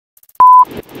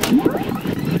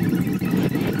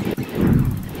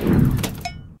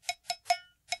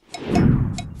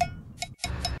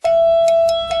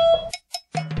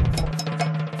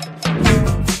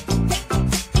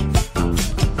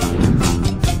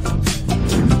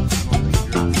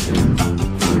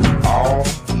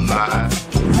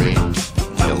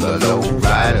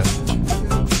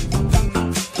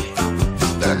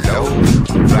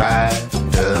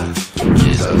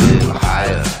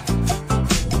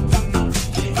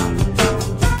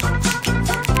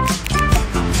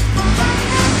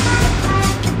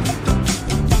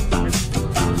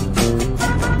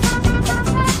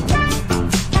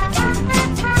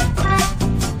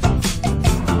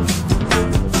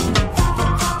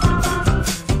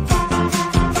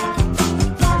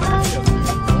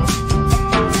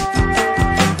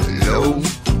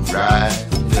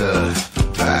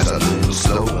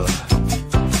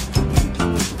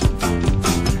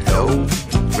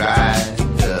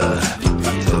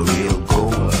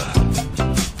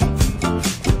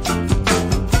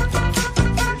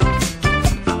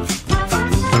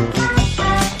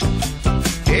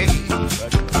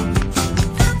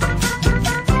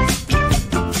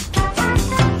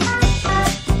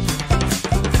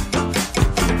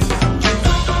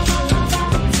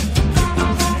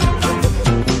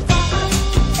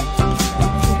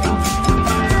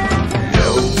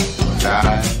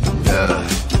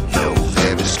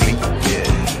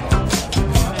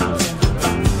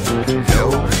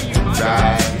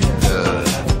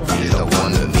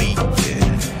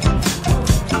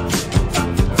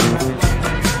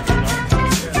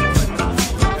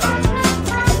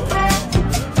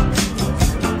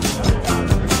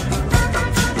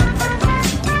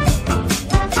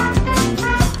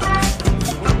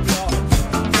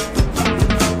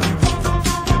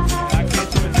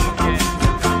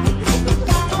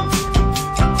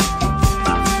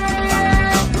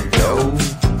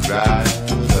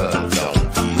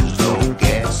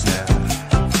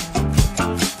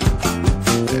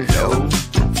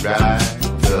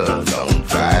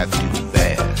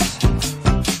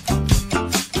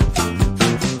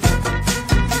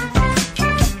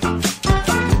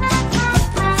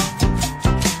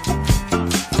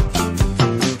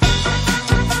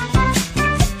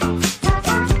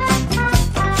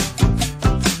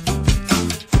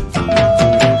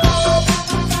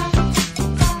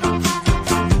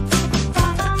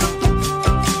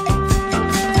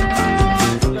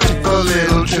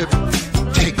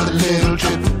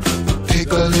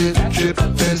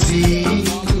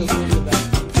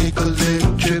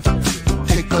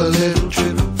a little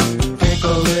trip, take a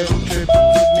little trip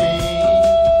with me.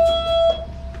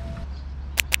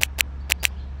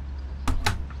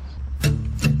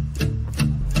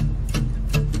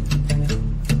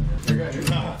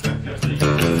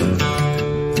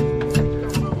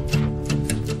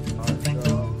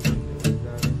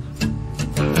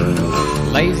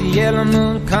 Lazy yellow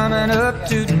moon coming up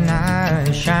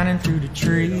tonight, shining through the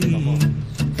trees.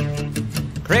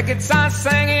 Crickets are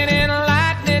singing and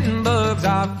lightning bugs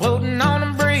are floating on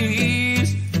the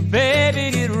breeze.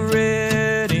 Baby, get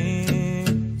ready.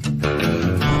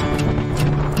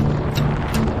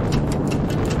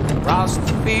 Across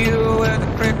the field where the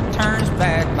creek turns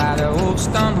back by the old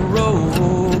stumble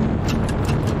road,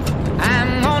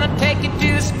 I'm gonna take you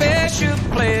to a special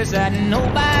place that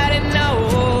nobody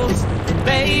knows.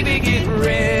 Baby, get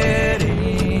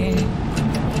ready.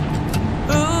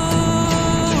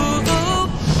 Ooh,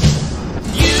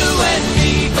 you and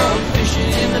me both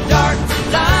fishing in the dark,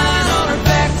 lying on our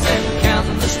backs and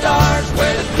counting the stars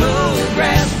where the cool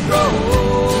grass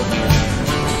grows.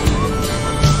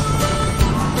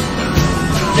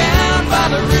 Down by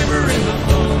the river in the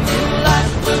full moonlight,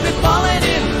 we'll be falling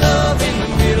in love in the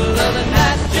middle of the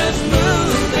night, just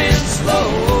moving slow.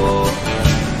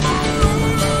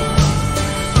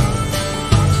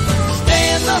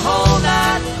 The whole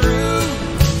night through,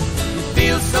 it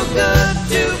feels so good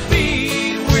to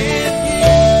be with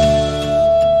you.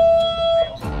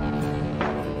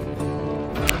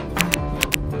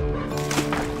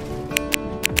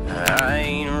 I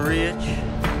ain't rich,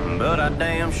 but I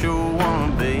damn sure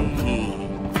wanna be.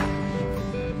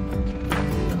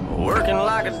 Working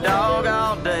like a dog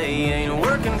all day ain't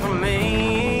working for me.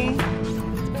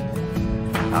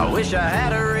 I wish I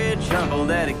had a rich uncle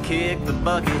that'd kick the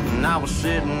bucket and I was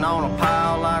sitting on a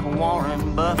pile like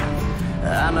Warren Buffett.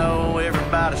 I know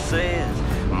everybody says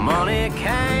money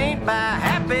can't buy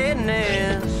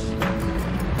happiness,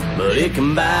 but it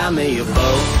can buy me a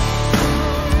boat.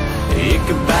 It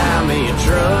can buy me a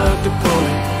truck to pull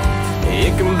it.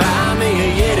 It can buy me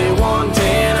a Yeti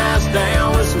 110 ice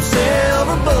down with some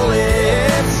silver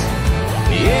bullets.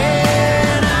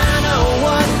 Yeah, and I know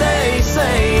what they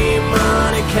say,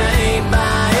 money can't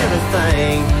buy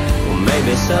everything. Well,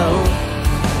 maybe so,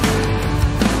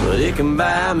 but it can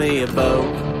buy me a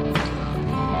boat.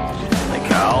 They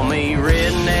call me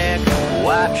redneck,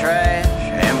 white trash,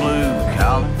 and blue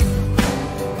collar,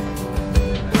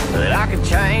 but I could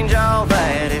change all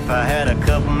that if I had a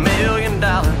couple $1 million.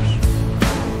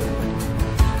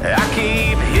 I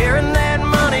keep hearing that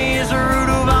money is the root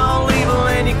of all evil,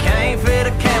 and you can't fit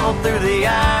a camel through the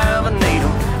eye of a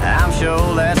needle. I'm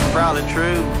sure that's probably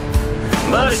true,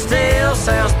 but it still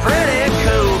sounds pretty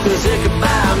cool, 'cause it could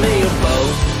buy me a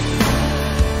boat.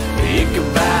 It could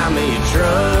buy me a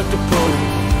truck to pull it.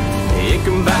 It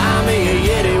can buy me a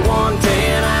Yeti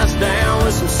 110 ice down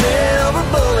with some silver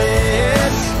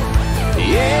bullets.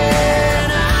 Yeah,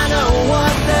 and I know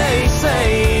what they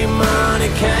say, money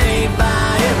can't buy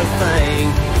everything.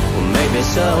 Well, maybe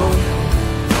so,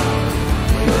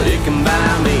 but it can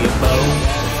buy me a boat.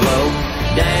 Float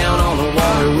down on the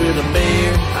water with a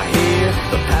beer. I hear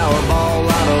the Powerball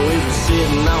lotto is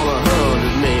sitting on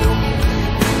 100 mil.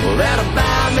 Well, that'll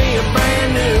buy me a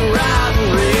brand new rod and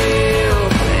reel.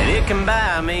 And it can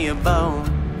buy me a boat.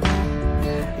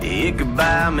 It could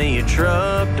buy me a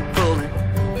truck to pull it.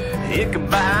 It could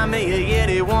buy me a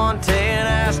Yeti 110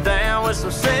 ass down with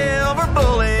some silver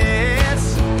bullets.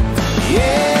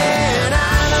 Yeah, and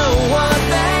I know what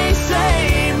they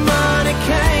say, money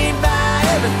can't buy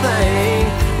everything.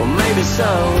 Well, maybe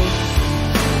so,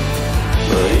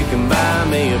 but it can buy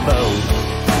me a boat.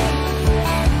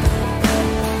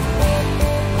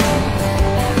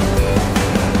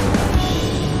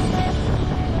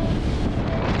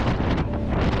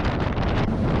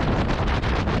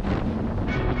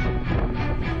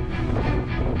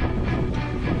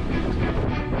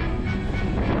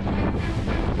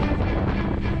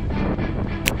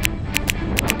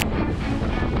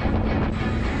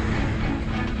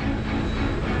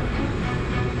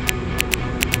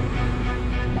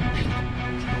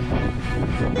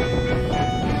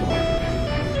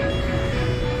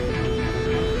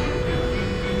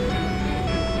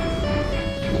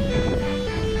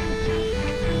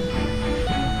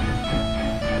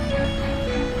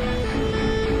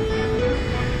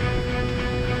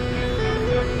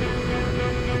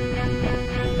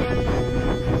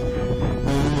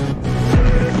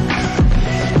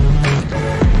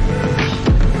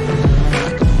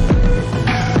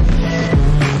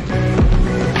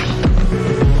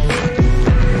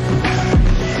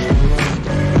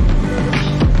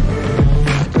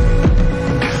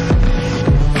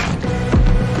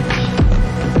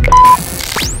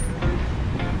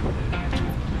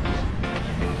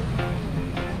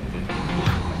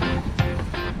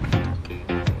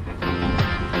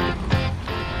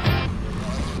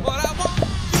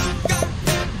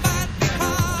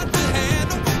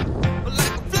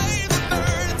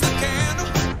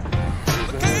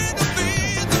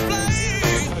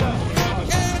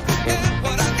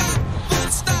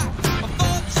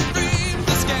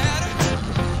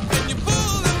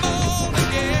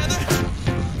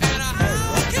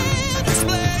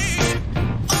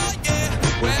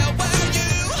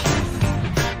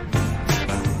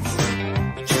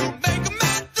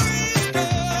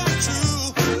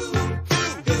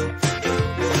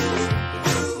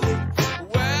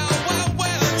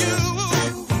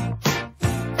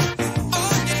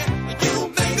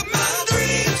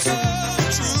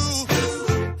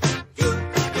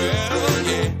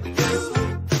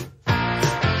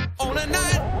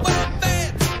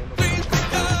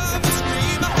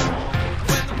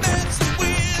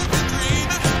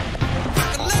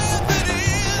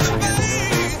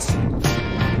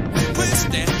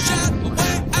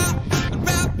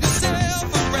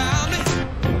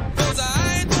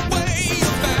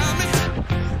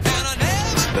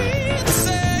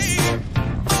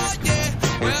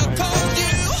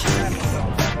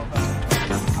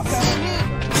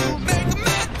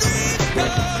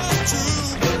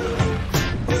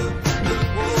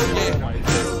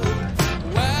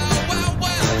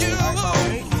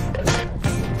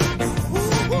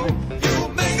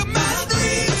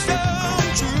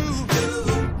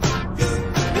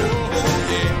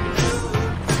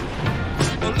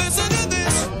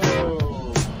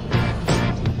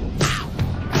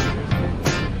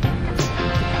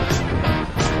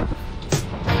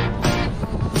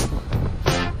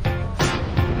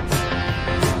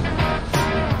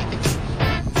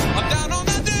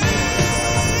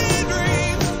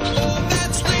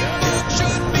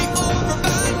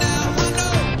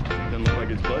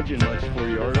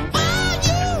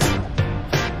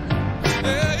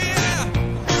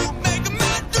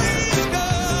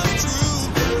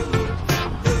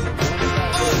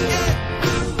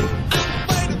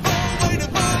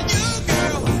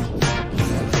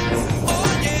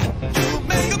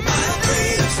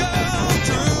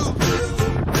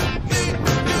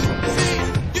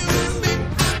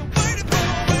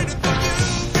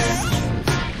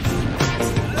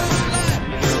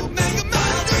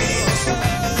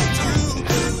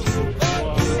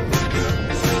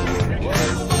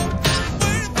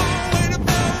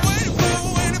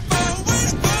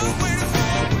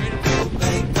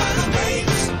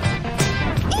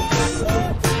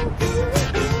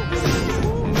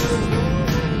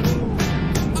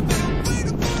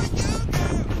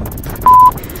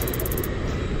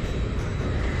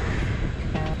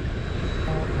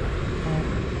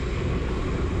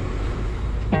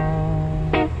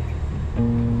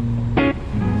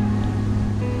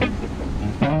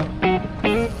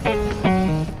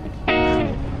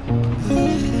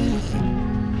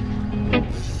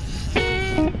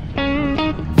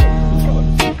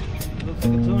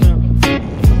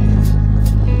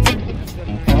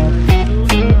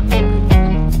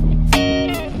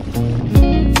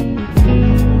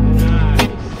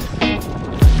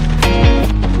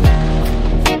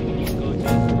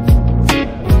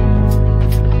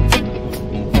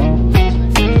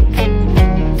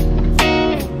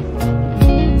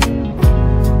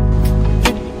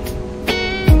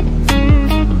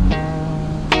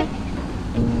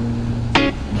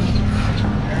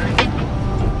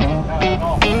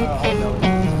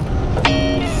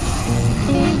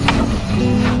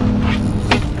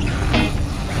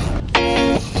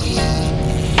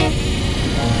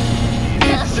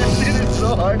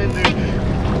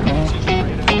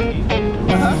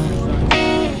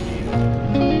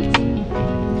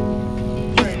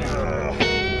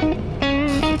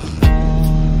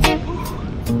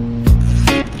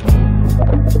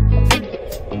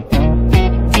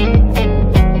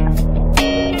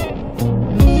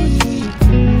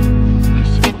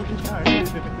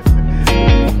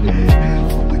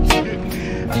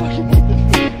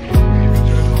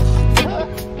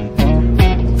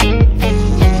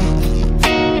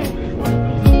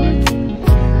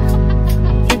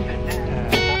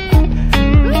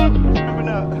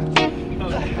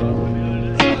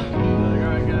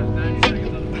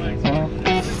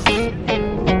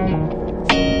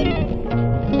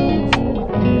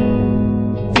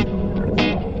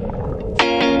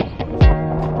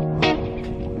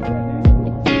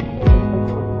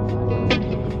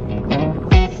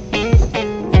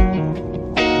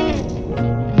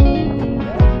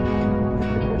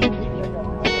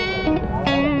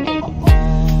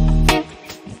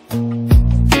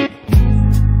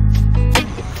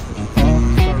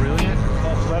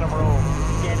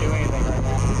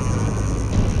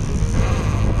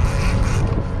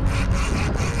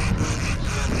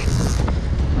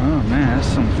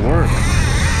 work.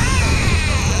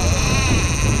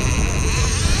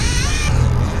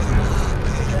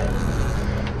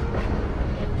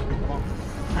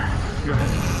 Go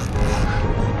ahead.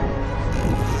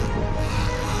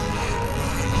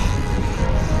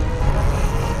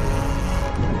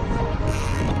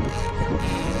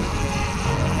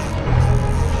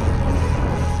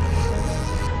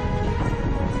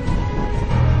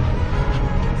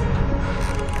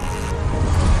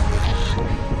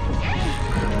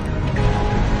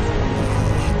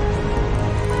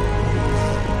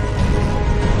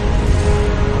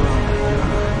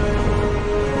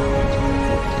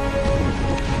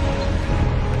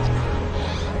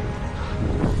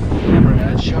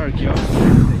 Shark, yo.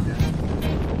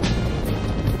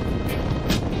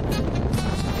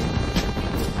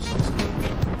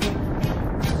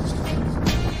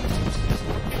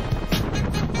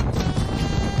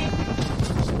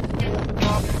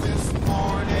 Up this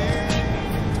morning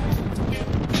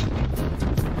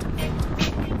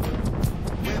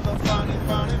with a funny,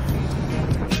 funny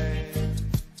feeling,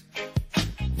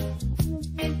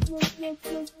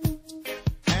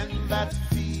 and that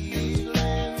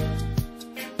feeling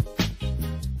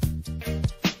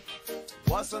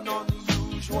was an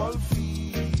unusual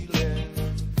feeling.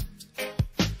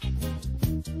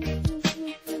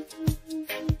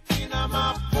 In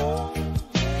my bones,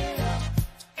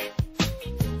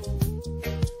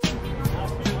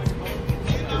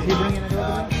 Is he bringing it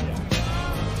over there?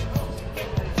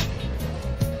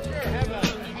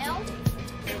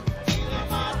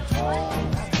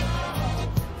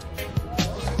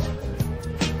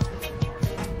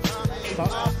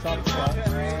 Stop.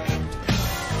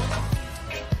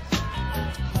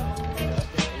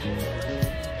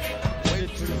 went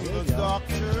to the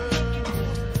doctor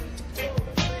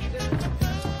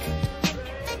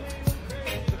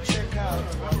to check out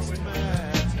what's the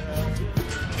matter.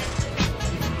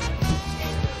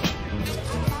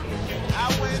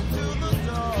 I went to the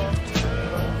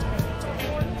doctor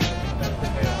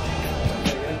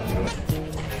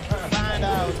to find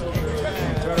out what's the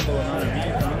matter. Incredible amount of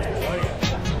meat, huh?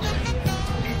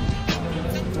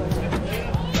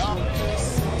 Doctor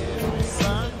said,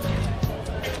 son,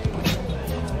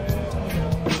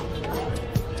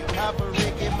 you have a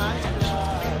Ricky Myers.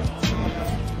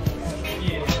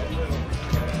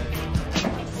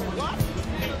 What?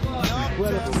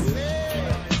 Doctor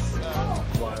said,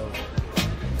 son,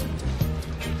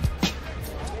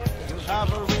 you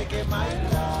have a Ricky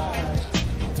Myers.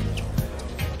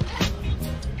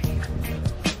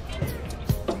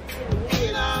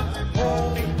 In a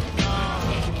home.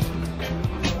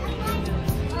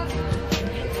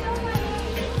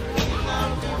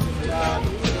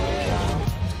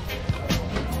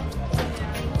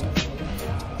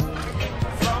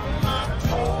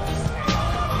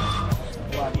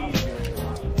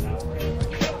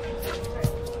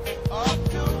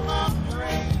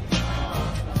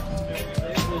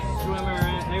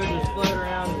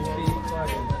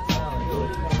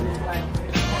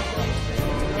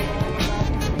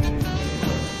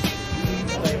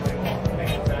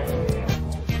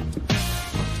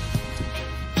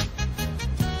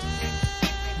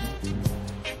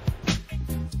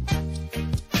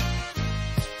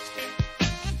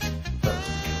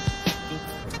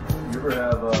 You ever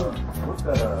have what's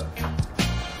that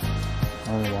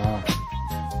Oh wow.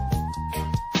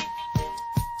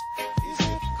 Is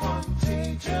it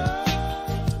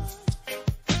contagious?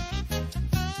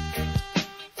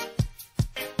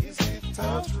 Is it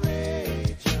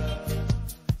outrageous?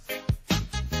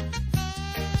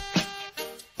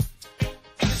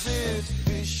 Is it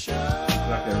vicious?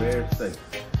 like a rare steak?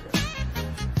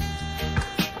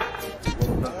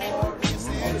 Or is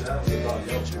it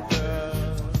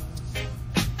dangerous?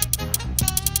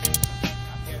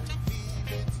 I can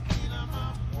feel it in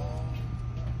my bones.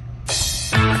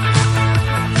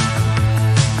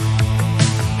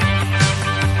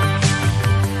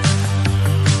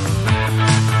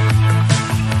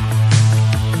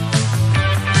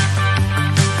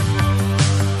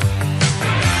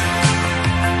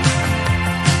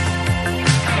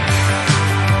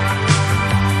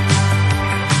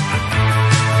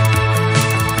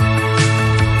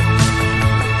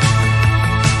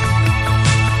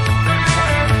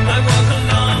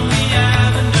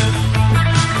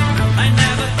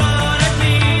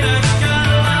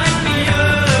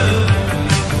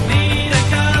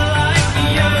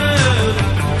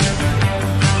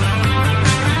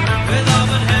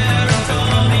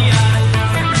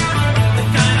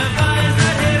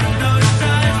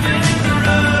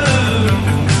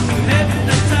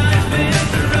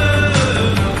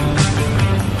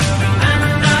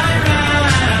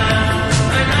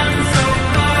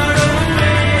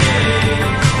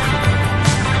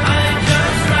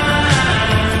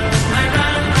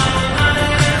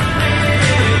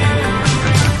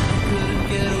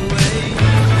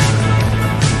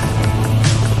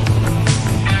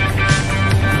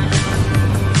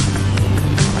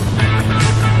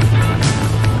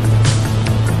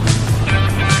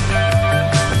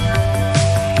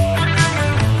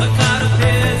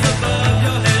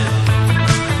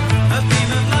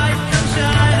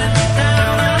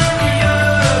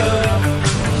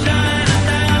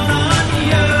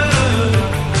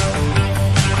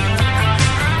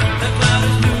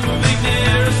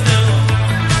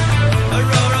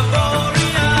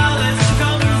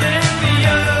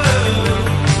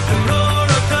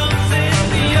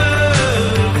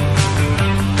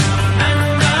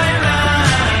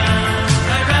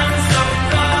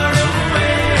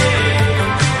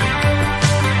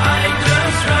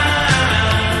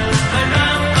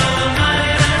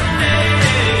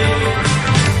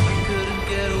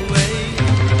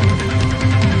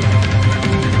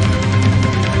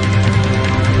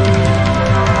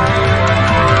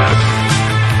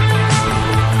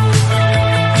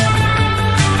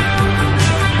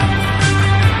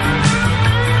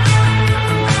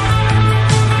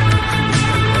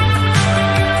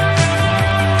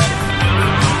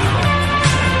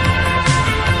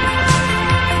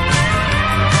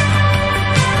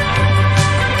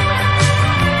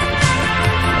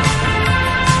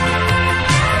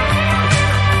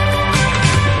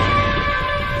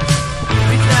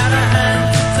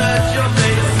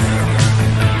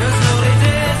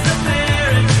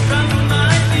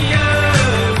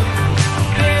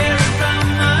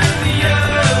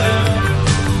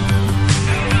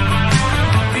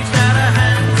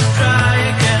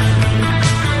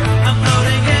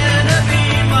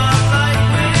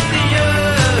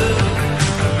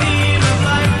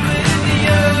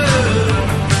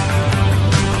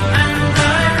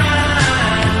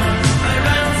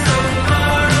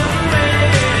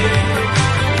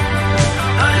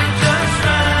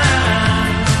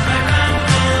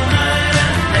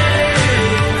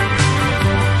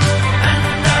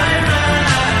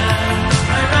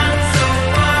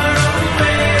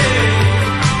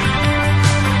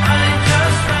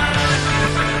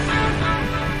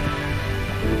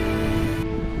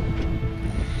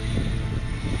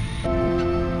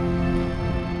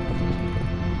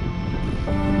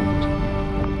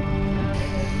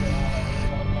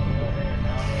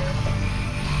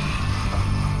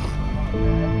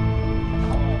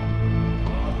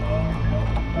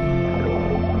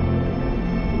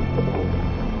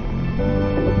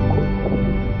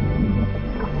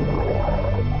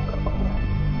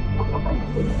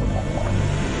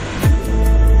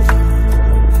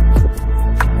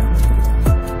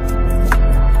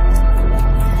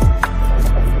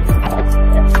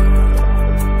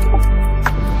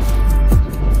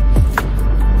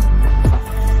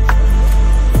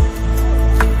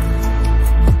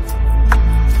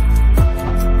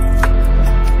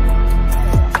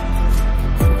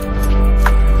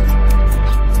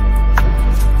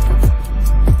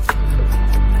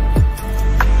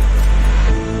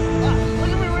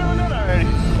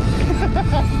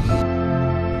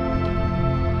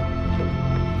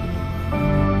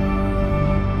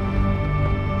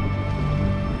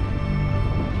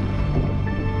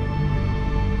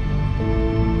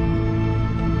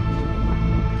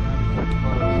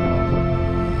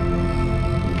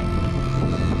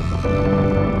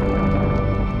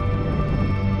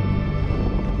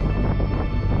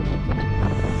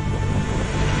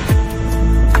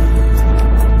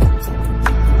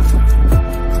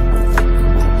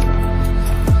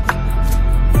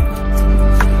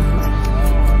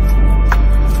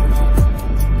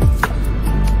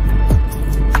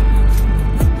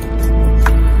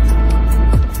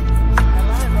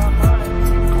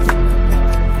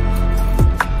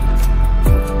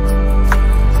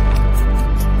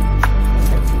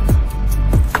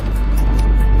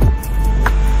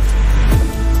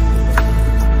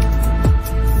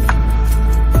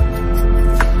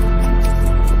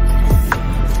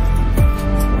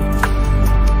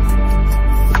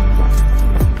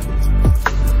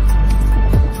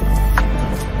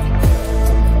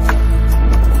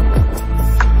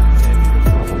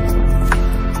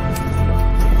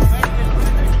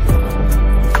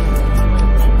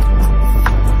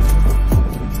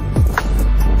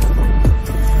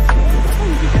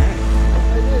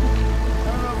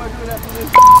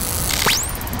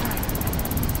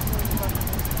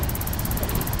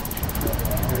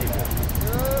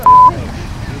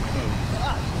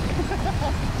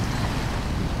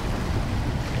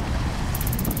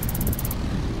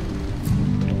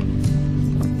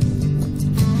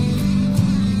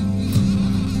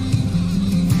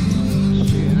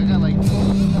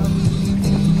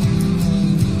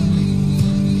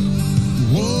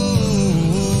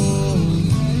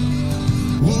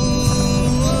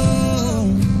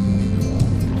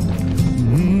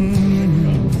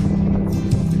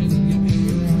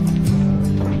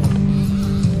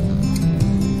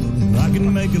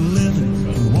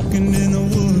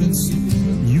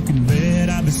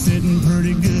 be sitting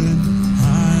pretty good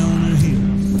high on a hill,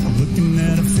 looking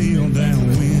at a field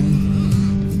downwind.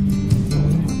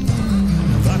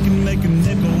 If I can make a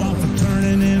nickel off of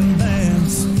turning in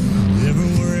bass, never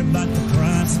worry about the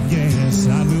price of gas.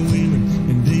 I've been wheeling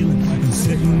and dealing and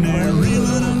sitting there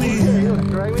reeling them in.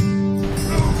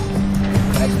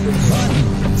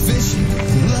 Hunting, fishing,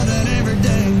 loving every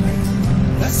day.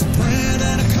 That's the prayer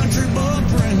that a country boy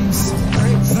prays.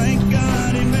 Thank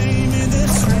God he made me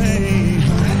this way.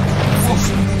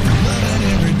 Fishing, loving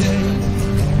every day.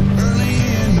 Early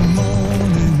in the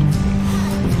morning,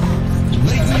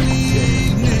 late in the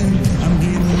evening, I'm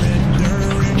getting red dirt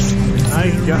rich.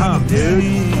 Nice job, dude.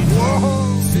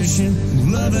 Fishing,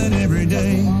 loving every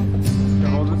day.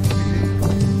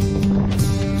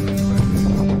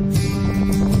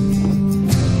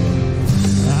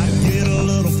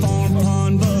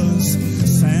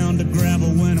 Gravel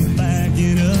when I'm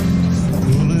backing up,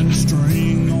 pulling a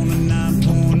string on a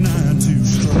 9.92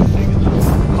 stroke.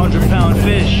 100-pound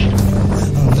fish. I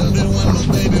love it when my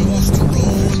baby wants to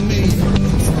roll with me.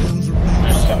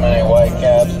 There's so many white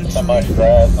caps and so much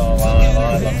grass on the line.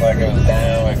 Line looked like it was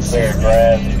down with clear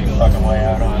grass. You be fucking way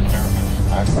out on the surface.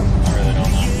 I really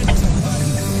don't know.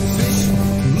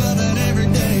 Loving every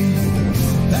day.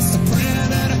 That's the prayer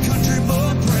that a country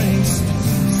boy prays.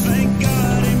 Thank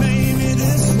God he made me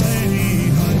this way.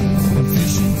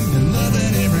 Fishing and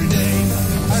loving every day.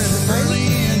 Early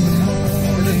in the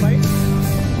morning,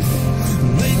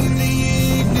 late in the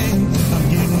evening, I'm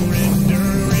getting red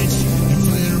dirt rich and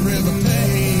Flint River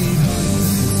paid.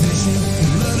 Fishing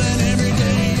and loving every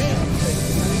day.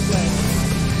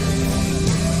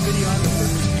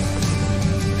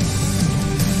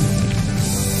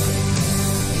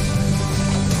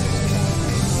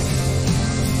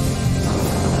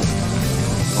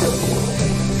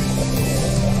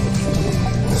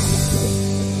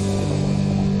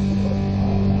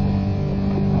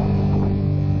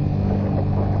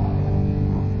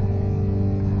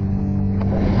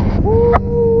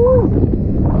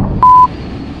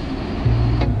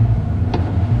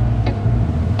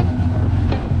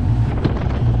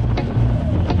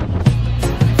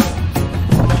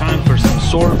 Time for some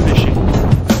sword fishing.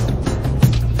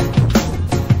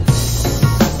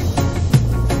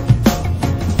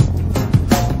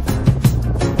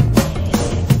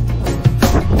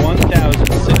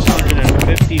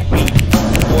 feet,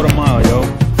 quarter mile, yo.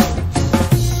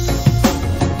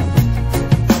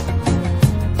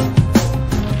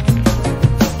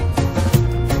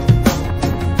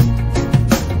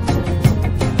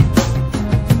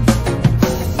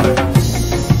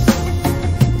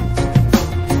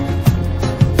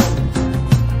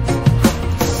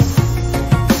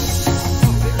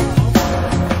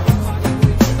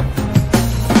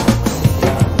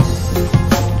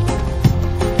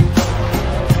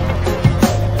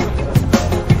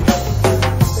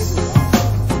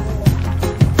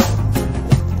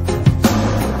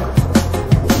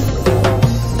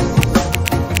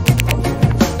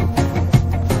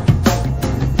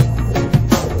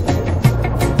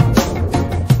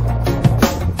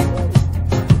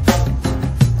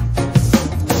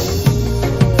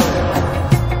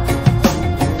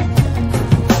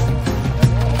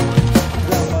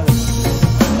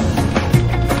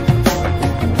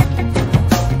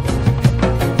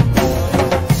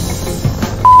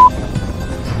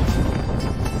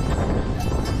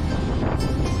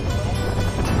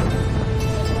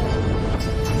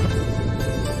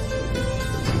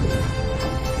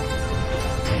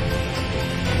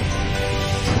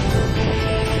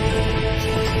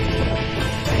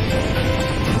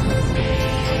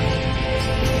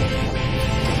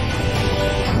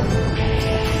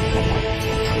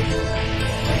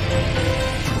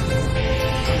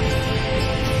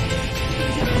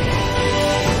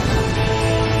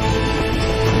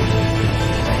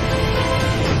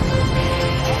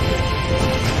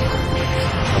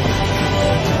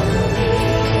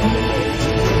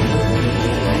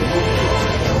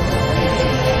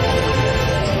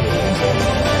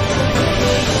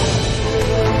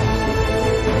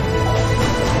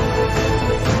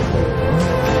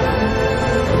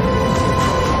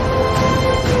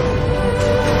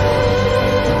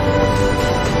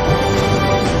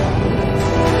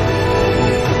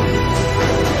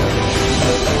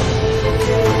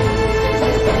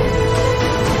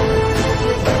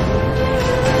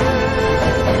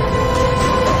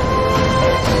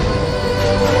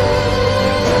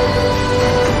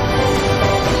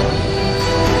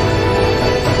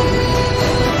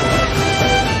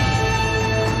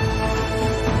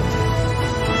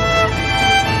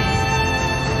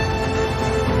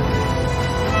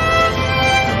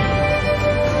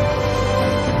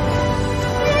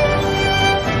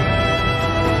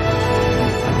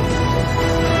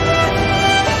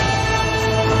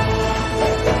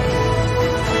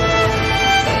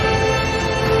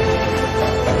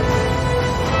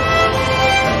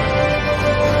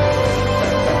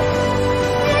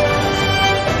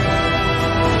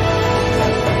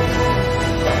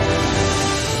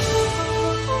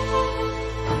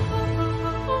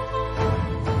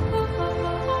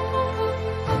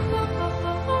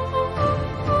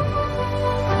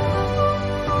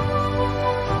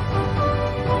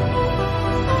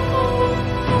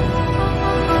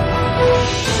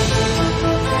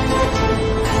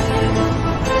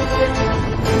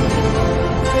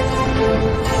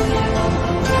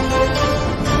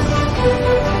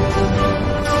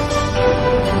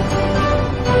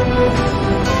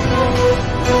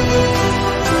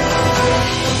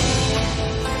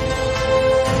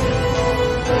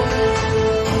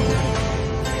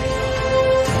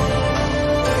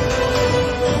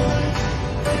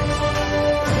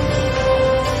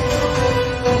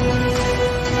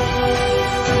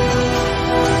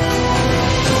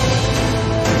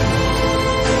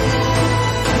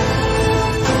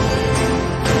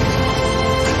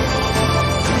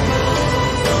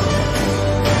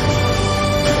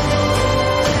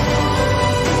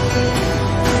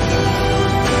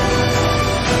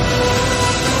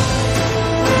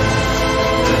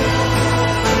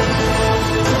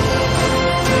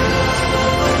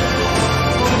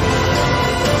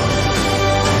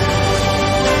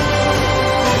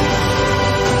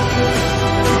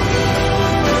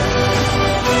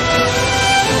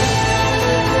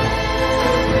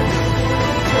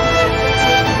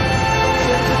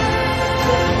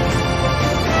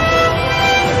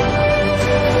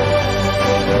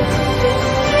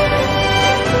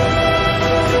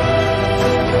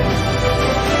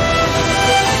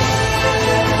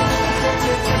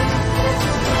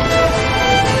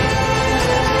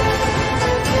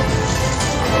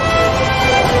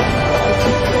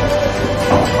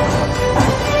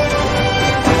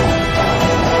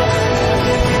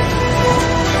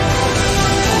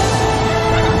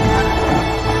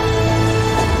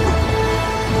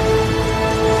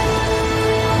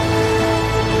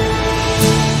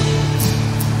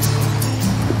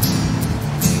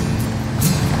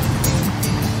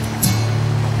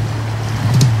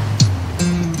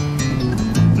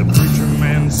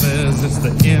 'cause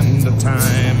it's the end of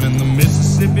time, and the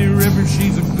Mississippi River,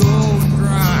 she's a gold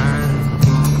dry.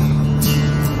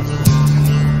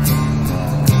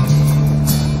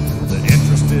 The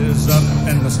interest is up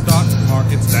and the stock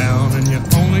market's down, and you're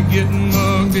only getting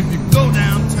mugged if you go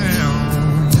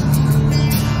downtown.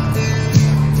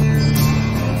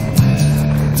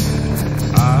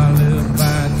 I live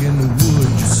back in the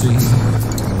woods, you see,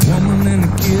 a woman and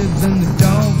the kids and the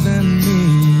dogs and me.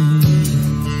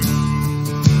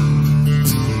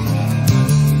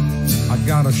 I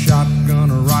got a shotgun,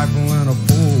 a rifle, and a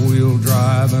four-wheel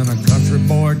drive, and a country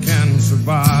boy can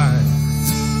survive.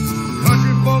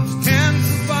 Country folks can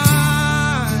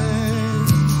survive.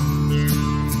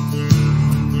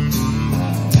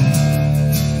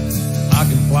 I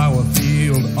can plow a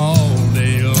field all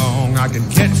day long. I can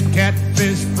catch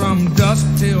catfish from dusk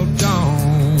till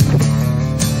dawn.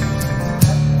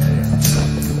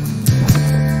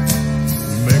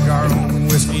 Make our own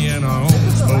whiskey and our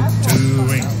own smoke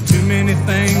too. Ain't too many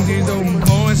things these old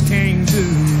boys can't do.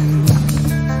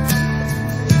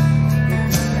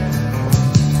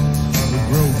 We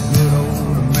grow good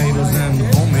old tomatoes and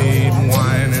homemade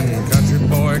wine, and the country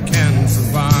boy can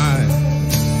survive.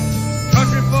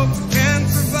 Country folks can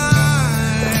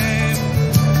survive.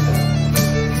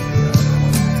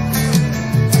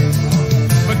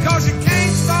 Because you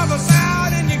can't starve us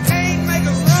out and you can't make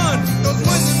us run. Those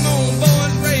Muslim old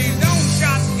boys raised on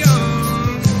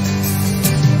shotguns.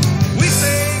 We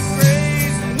say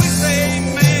grace and we say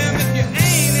ma'am. If you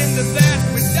ain't into that,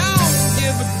 we don't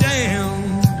give a damn.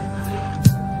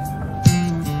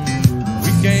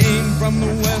 We came from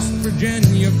the West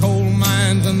Virginia coal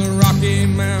mines and the Rocky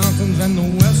Mountains and the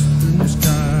western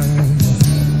skies.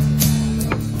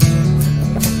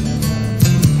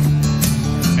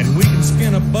 And we can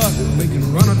skin a buck, we can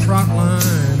run a trot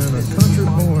line, and a country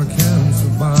boy can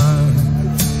survive.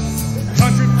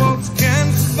 Country folks can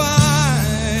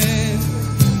survive.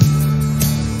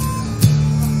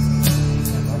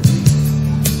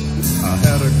 I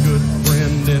had a good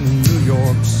friend in New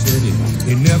York City.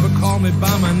 He never called me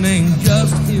by my name,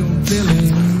 just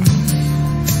Hillbilly.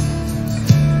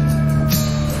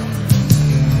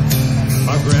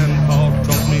 My grandpa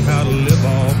taught me how to live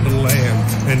off the land,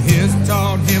 and his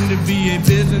taught him to be a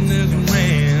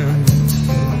businessman.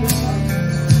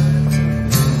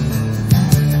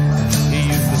 He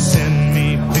used to send me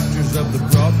pictures of the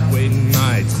Broadway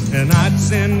nights, and I'd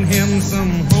send him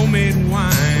some homemade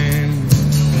wine.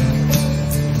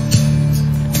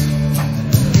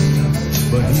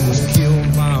 But he was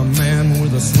killed by a man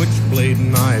with a switchblade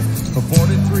knife. For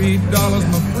 $43,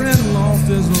 my friend lost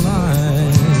his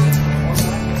life.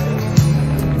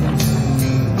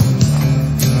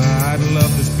 I'd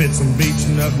love to spit some beach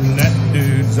nut in that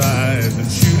dude's eyes and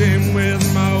shoot him with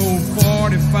my old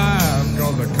 45,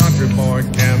 'cause the country boy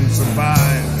can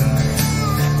survive.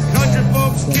 Country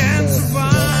folks can survive.